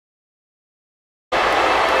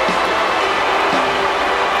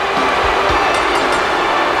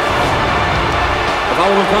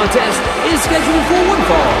contest is scheduled for one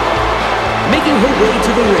fall. Making her way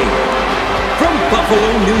to the ring, from Buffalo,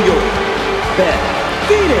 New York, Beth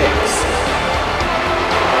Phoenix.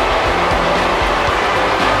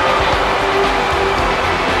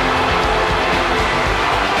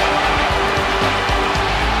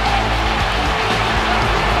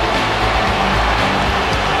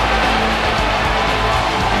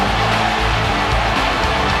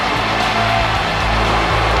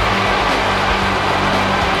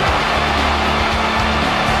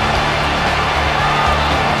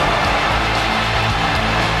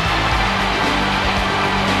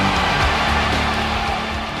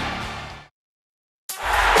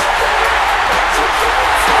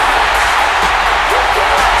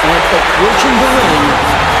 Approaching the ring,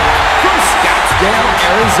 from Scottsdale,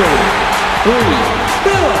 Arizona, Brie.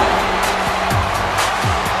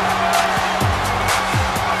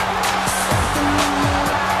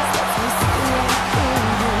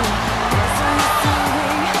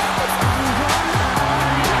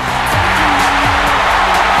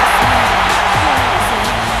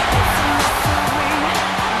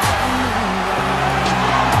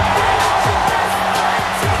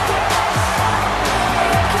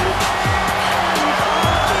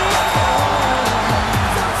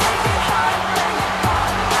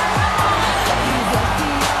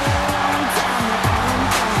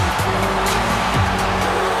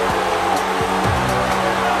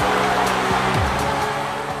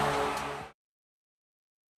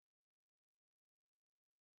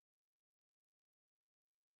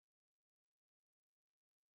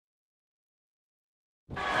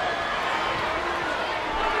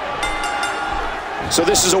 So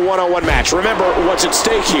this is a one-on-one match. Remember what's at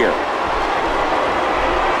stake here.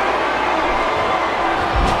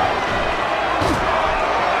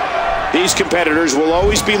 These competitors will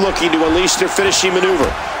always be looking to unleash their finishing maneuver.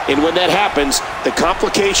 And when that happens, the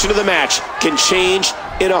complication of the match can change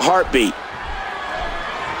in a heartbeat.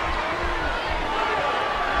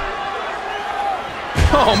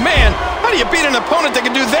 Oh man, how do you beat an opponent that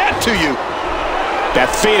can do that to you?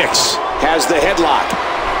 Beth Phoenix has the headlock.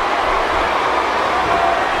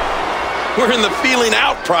 We're in the feeling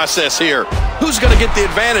out process here. Who's going to get the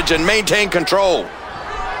advantage and maintain control?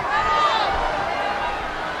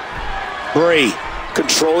 Brie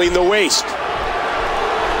controlling the waist.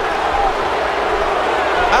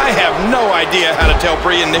 I have no idea how to tell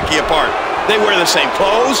Brie and Nikki apart. They wear the same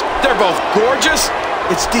clothes. They're both gorgeous.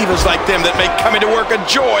 It's divas like them that make coming to work a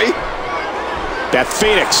joy. Beth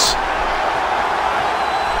Phoenix.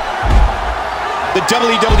 The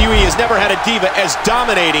WWE has never had a diva as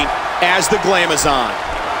dominating as the Glamazon.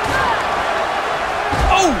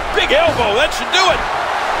 Oh, big elbow. That should do it.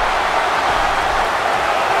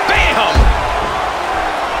 Bam!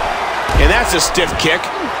 And that's a stiff kick.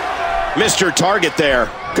 Missed her target there.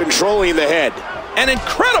 Controlling the head. An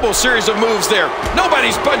incredible series of moves there.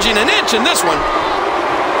 Nobody's budging an inch in this one.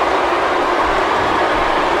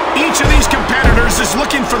 Each of these competitors is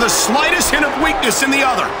looking for the slightest hint of weakness in the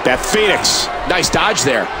other. Beth Phoenix. Nice dodge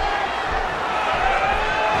there.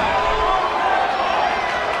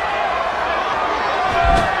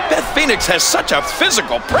 Beth Phoenix has such a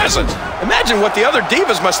physical presence. Imagine what the other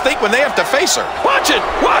divas must think when they have to face her. Watch it!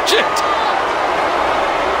 Watch it!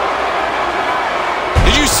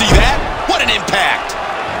 Did you see that? What an impact!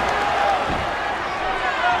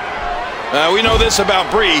 We know this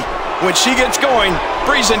about Brie. When she gets going,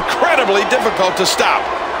 Brie's incredibly difficult to stop.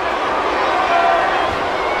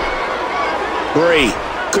 Brie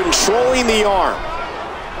controlling the arm.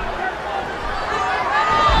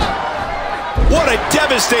 What a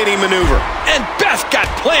devastating maneuver. And Beth got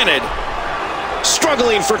planted.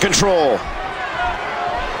 Struggling for control.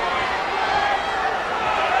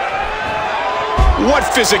 What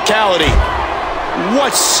physicality.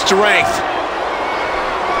 What strength.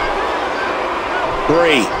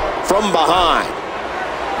 Brie from behind.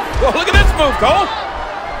 Well, look at this move, Cole.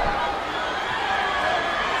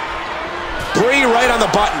 Brie right on the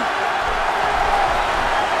button.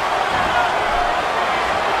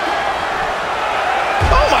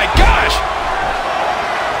 Oh my gosh!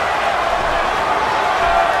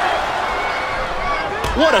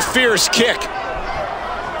 What a fierce kick.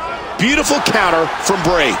 Beautiful counter from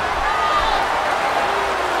Brie.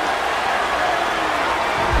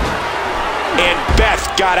 And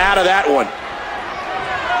Beth got out of that one.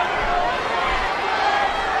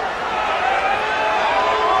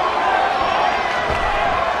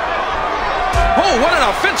 Oh, what an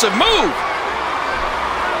offensive move!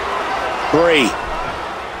 Brie.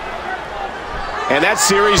 And that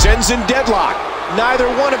series ends in deadlock. Neither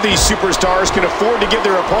one of these superstars can afford to give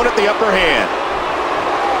their opponent the upper hand.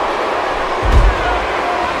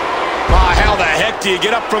 How the heck do you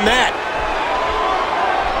get up from that?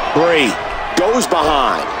 Brie goes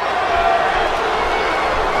behind.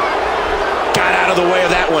 Got out of the way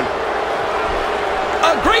of that one.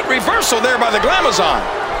 A great reversal there by the Glamazon.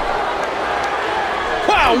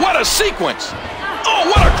 Wow, what a sequence.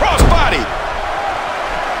 Oh, what a crossbody.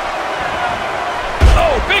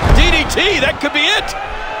 Oh, big DDT. That could be it.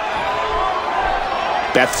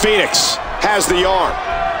 Beth Phoenix has the arm.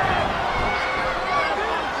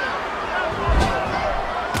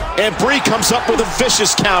 And Brie comes up with a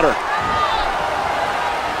vicious counter.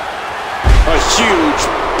 A huge,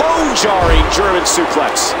 bone-jarring German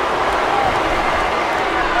suplex.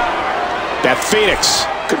 Beth Phoenix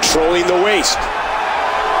controlling the waist.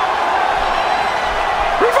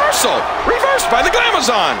 Reversal. Reversed by the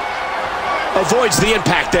Glamazon. Avoids the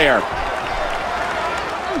impact there.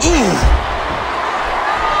 Ooh.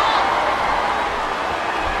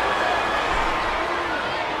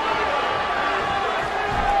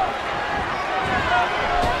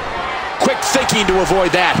 Quick thinking to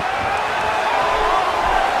avoid that.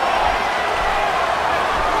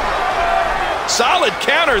 Solid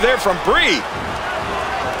counter there from Brie.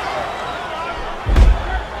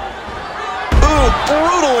 Ooh,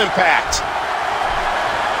 brutal impact.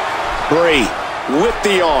 Brie with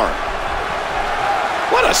the arm.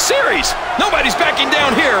 What a series. Nobody's backing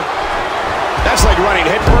down here. That's like running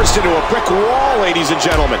headfirst into a brick wall, ladies and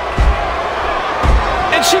gentlemen.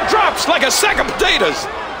 And she drops like a sack of potatoes.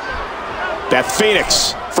 Beth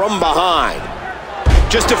Phoenix from behind.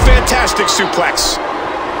 Just a fantastic suplex.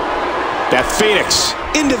 Beth Phoenix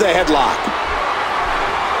into the headlock.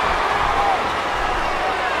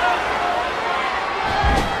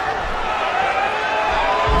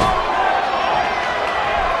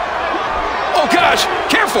 Oh gosh,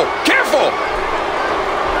 careful, careful.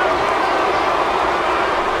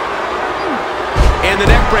 And the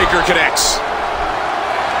neck breaker connects.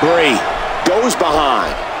 Brie goes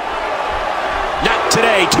behind. Not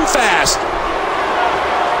today, too fast.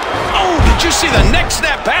 Oh, did you see the neck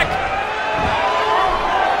snap back?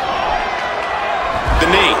 The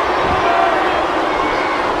knee.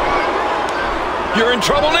 You're in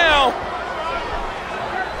trouble now.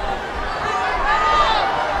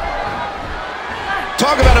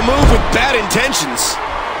 Talk about a move with bad intentions.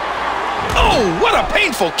 Oh, what a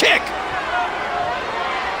painful kick.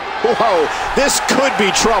 Whoa, this could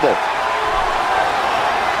be trouble.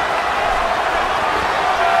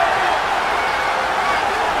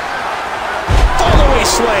 Fallaway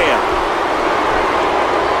slam.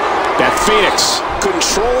 Beth Phoenix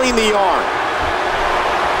controlling the arm.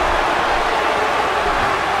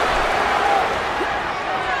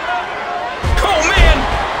 Oh, man.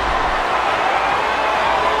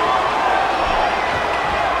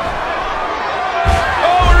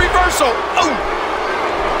 Oh, reversal. Oh.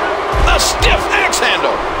 A stiff axe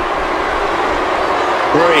handle.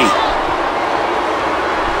 Brie.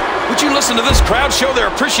 Would you listen to this crowd show their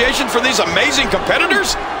appreciation for these amazing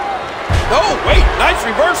competitors? Oh, wait, nice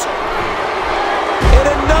reversal. And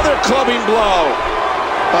another clubbing blow.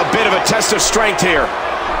 A bit of a test of strength here.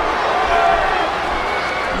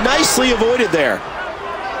 Nicely avoided there.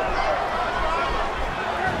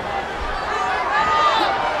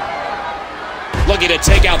 Looking to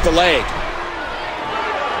take out the leg.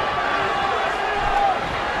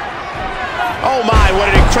 Oh my, what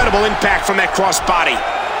an incredible impact from that crossbody.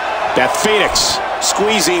 Beth Phoenix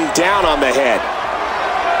squeezing down on the head.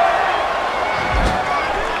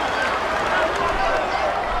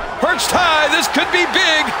 Perched high, this could be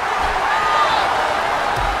big.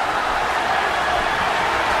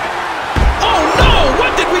 Oh no,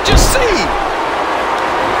 what did we just see?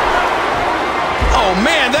 Oh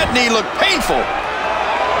man, that knee looked painful.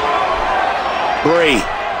 Brie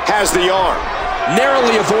has the arm.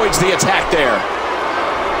 Narrowly avoids the attack there.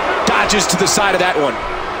 Dodges to the side of that one.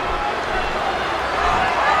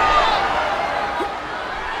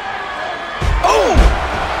 Oh!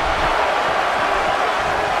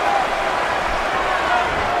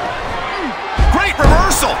 Great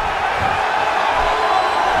reversal.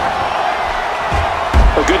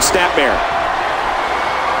 A good snapmare.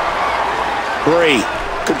 Brie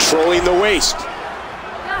controlling the waist.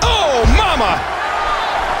 Oh, mama!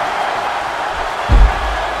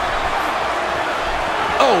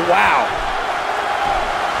 Oh, wow.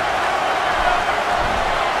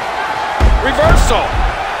 Reversal.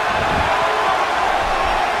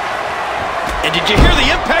 And did you hear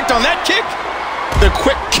the impact on that kick? The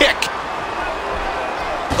quick kick.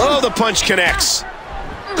 Oh, the punch connects.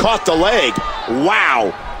 Caught the leg.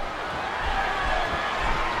 Wow.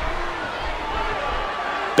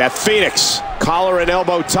 Beth Phoenix, collar and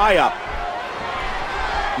elbow tie-up.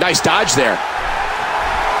 Nice dodge there.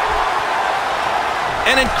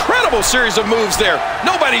 An incredible series of moves there.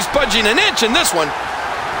 Nobody's budging an inch in this one.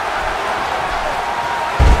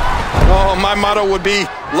 Oh, my motto would be,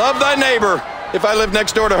 love thy neighbor, if I lived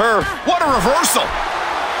next door to her. What a reversal.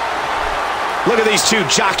 Look at these two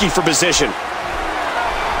jockey for position.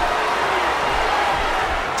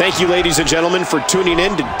 Thank you, ladies and gentlemen, for tuning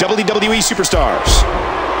in to WWE Superstars.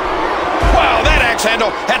 Wow, that axe handle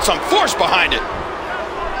had some force behind it.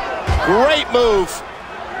 Great move.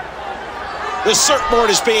 The surfboard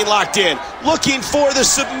is being locked in, looking for the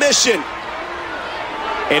submission.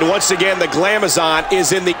 And once again, the Glamazon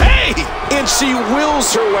is in the... Hey! And she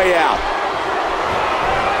wills her way out.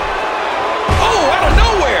 Oh, out of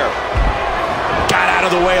nowhere! Got out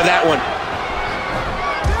of the way of that one.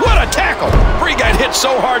 What a tackle! Brie got hit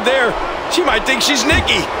so hard there, she might think she's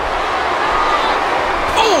Nikki.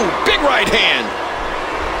 Oh, big right hand.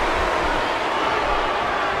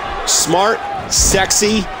 Smart,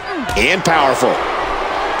 sexy, and powerful.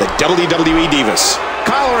 The WWE Divas.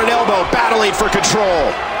 Collar and elbow battling for control.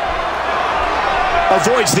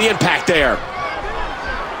 Avoids the impact there.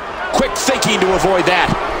 Quick thinking to avoid that.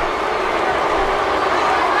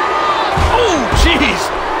 Oh, jeez.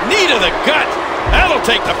 Knee to the gut. That'll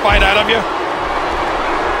take the fight out of you.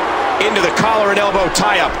 Into the collar and elbow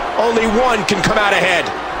tie-up. Only one can come out ahead.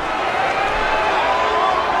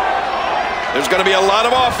 There's going to be a lot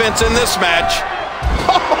of offense in this match.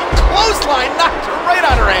 Oh, clothesline knocked her right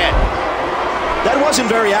on her head. That wasn't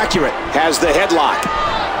very accurate. Has the headlock.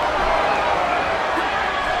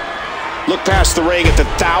 Look past the ring at the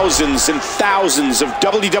thousands and thousands of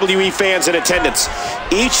WWE fans in attendance.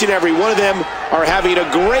 Each and every one of them are having a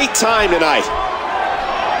great time tonight.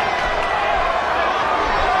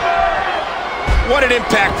 What an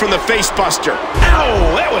impact from the facebuster.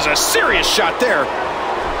 Ow, that was a serious shot there.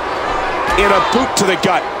 In a boot to the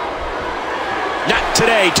gut. Not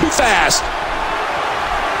today, too fast.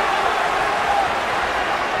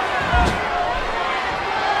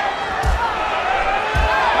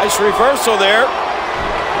 Nice reversal there.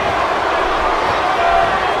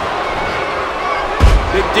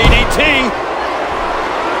 Big DDT.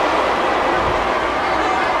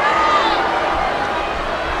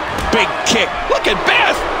 Big kick. Look at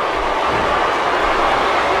Beth.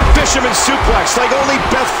 Fisherman suplex like only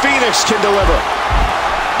Beth Phoenix can deliver.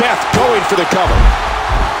 Beth going for the cover.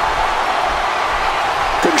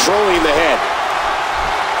 Controlling the head.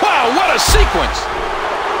 Wow, what a sequence.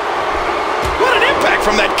 What an impact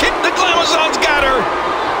from that kick. The Glamazon's got her.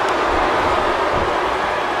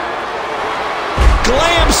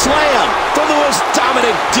 Glam slam from the most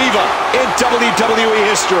dominant diva in WWE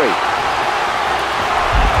history.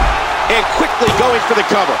 And quickly going for the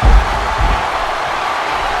cover.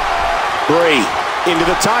 Brie into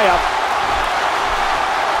the tie-up.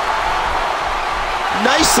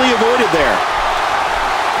 Nicely avoided there.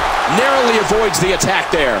 Narrowly avoids the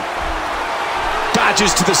attack there.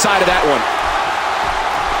 Dodges to the side of that one.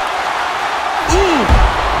 Ooh.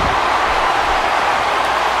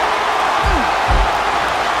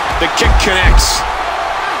 The kick connects.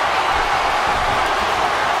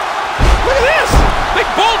 Look at this. Big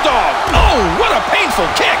bulldog. Oh, what a painful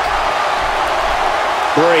kick.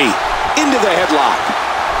 Brie into the headlock.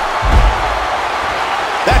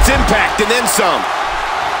 That's impact and then some.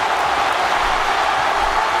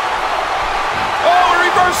 Oh, a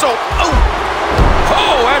reversal. Oh.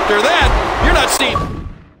 Oh, after that, you're not seeing...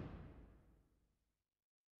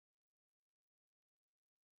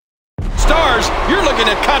 Stars, you're looking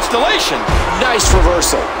at constellation. Nice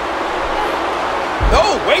reversal.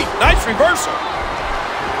 Oh, wait, nice reversal.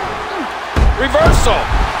 Reversal.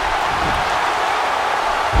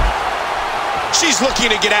 She's looking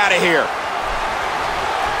to get out of here.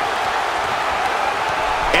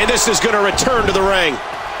 And this is going to return to the ring.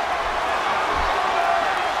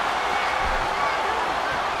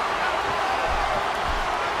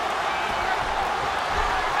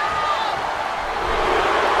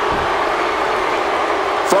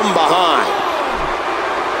 From behind.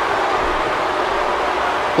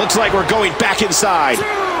 Looks like we're going back inside.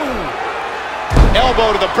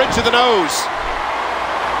 Elbow to the bridge of the nose.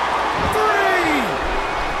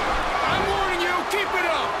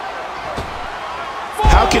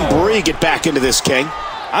 How can Brie get back into this, King?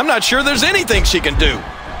 I'm not sure there's anything she can do.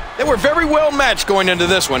 They were very well matched going into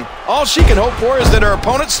this one. All she can hope for is that her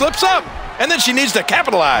opponent slips up, and then she needs to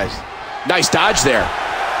capitalize. Nice dodge there.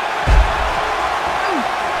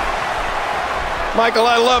 Michael,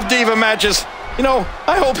 I love diva matches. You know,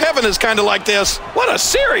 I hope heaven is kind of like this. What a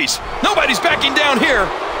series. Nobody's backing down here.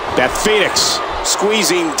 Beth Phoenix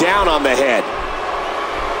squeezing down on the head.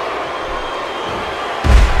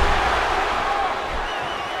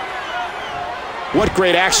 What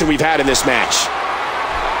great action we've had in this match.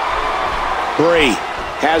 Brie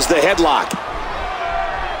has the headlock.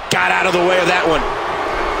 Got out of the way of that one.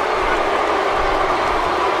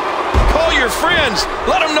 Call your friends.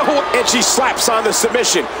 Let them know. And she slaps on the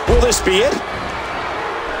submission. Will this be it?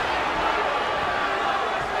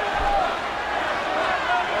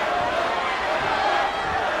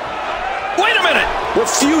 Wait a minute.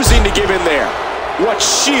 Refusing to give in there. What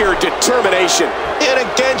sheer determination. And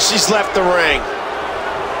again, she's left the ring.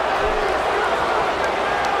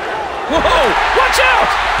 Whoa, watch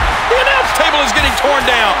out! The announce table is getting torn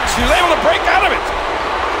down. She was able to break out of it.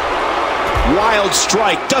 Wild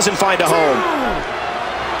strike, doesn't find a home.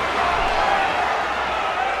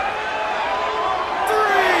 3.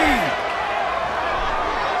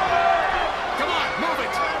 Come on, move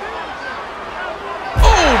it.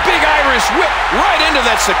 Oh, big Irish whip right into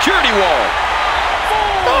that security wall.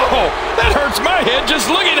 Oh, that hurts my head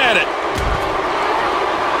just looking at it.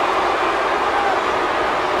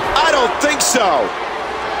 I don't think so. 5.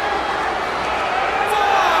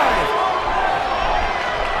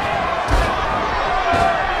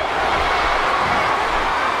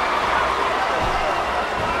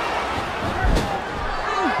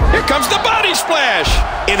 Here comes the body splash.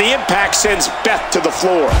 And the impact sends Beth to the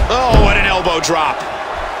floor. Oh, what an elbow drop.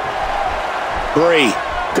 Brie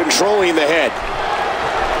controlling the head.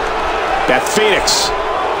 Beth Phoenix.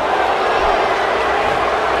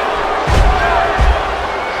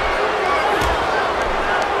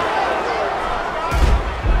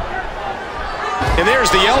 And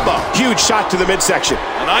there's the elbow. Huge shot to the midsection.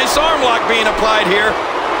 A nice arm lock being applied here.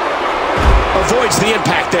 Avoids the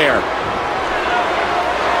impact there.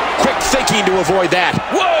 Quick thinking to avoid that.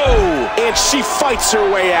 Whoa! And she fights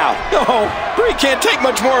her way out. Oh, Brie can't take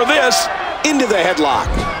much more of this. Into the headlock.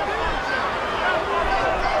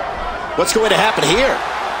 What's going to happen here?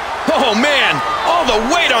 Oh, man. All the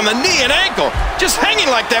weight on the knee and ankle. Just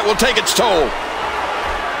hanging like that will take its toll.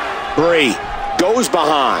 Brie goes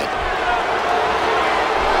behind.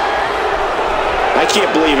 I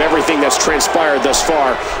can't believe everything that's transpired thus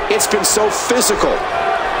far. It's been so physical.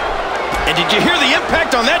 And did you hear the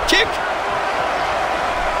impact on that kick?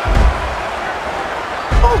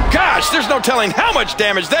 Oh, gosh, there's no telling how much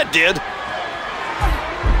damage that did.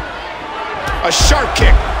 A sharp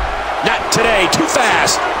kick. Not today, too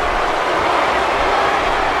fast.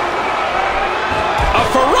 A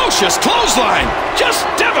ferocious clothesline. Just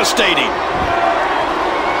devastating.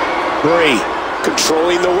 Brie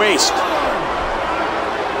controlling the waist.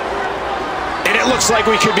 And it looks like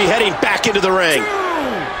we could be heading back into the ring.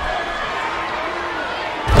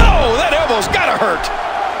 Oh, that elbow's gotta hurt. 3.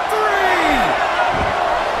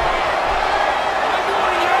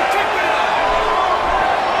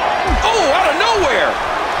 Oh, out of nowhere.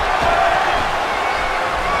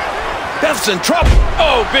 Beth's in trouble.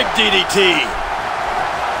 Oh, big DDT.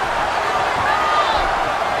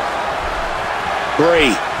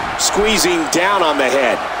 Brie squeezing down on the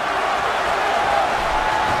head.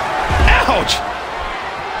 Ouch.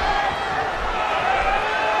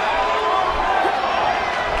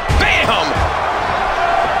 Bam.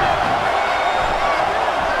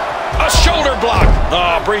 A shoulder block.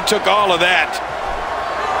 Oh, Brie took all of that.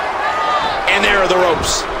 And there are the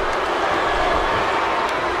ropes.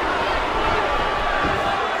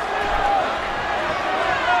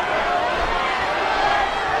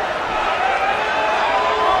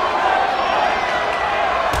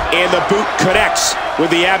 And the boot connects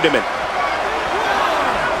with the abdomen.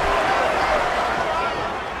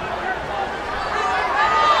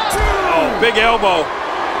 Oh, big elbow.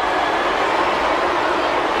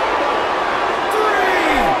 3.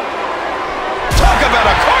 Talk about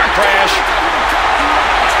a car crash.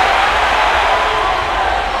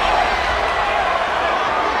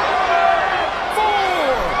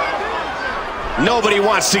 Nobody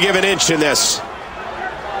wants to give an inch in this. 5.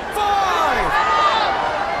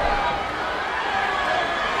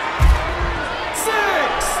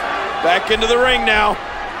 Back into the ring now.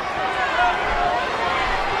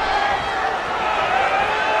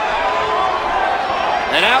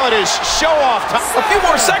 And now it is show-off time. A few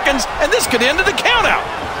more seconds, and this could end the countout.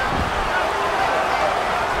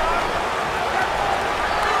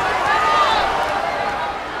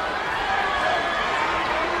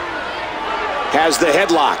 Has the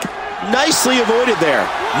headlock. Nicely avoided there.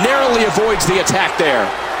 Narrowly avoids the attack there.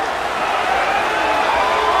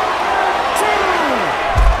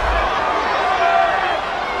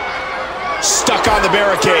 2. Stuck on the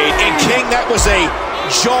barricade. And King, that was a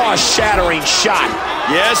jaw-shattering shot.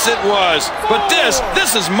 Yes, it was. But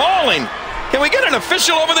this is mauling. Can we get an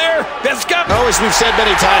official over there? Beth's got... Oh, as we've said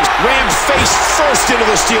many times, rammed face first into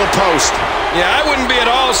the steel post. Yeah, I wouldn't be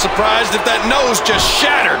at all surprised if that nose just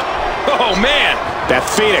shattered. Oh, man. Beth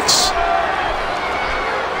Phoenix.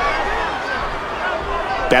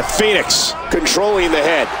 Beth Phoenix controlling the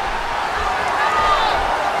head.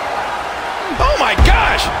 Oh, my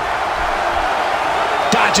gosh.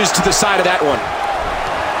 Dodges to the side of that one.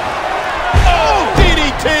 Oh,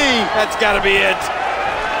 DDT. That's got to be it.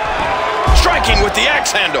 Striking with the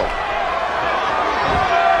axe handle.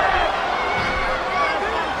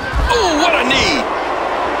 Oh, what a knee.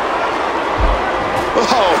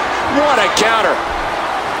 Oh, what a counter.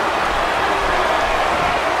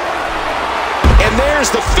 And there's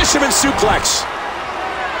the fisherman suplex.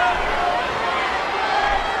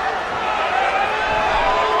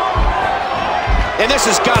 And this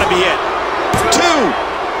has got to be it. 2,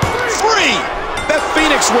 3. Beth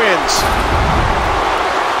Phoenix wins.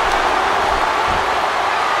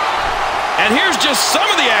 And here's just some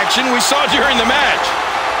of the action we saw during the match.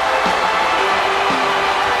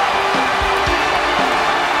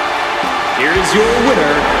 Here is your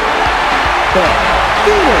winner, Beth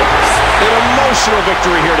Phoenix. An emotional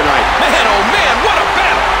victory here tonight. Man, oh man,